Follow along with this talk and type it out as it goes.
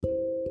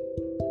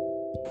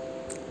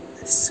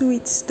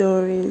Sweet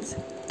stories,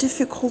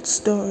 difficult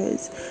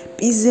stories,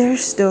 bizarre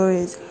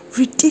stories,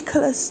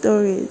 ridiculous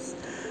stories.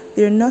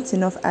 There are not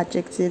enough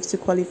adjectives to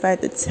qualify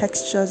the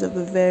textures of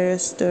the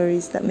various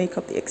stories that make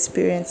up the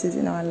experiences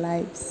in our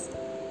lives.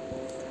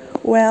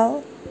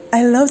 Well,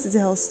 I love to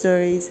tell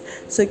stories,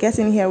 so get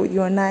in here with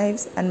your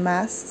knives and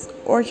masks,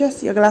 or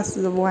just your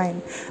glasses of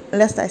wine, and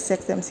let's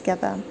dissect them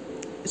together.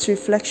 It's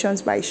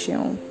Reflections by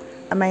Shion,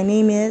 and my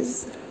name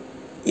is,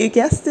 you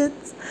guessed it,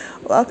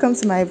 welcome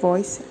to my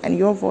voice and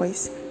your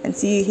voice, and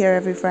see you here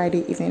every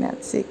Friday evening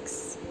at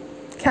 6.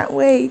 Can't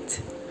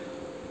wait!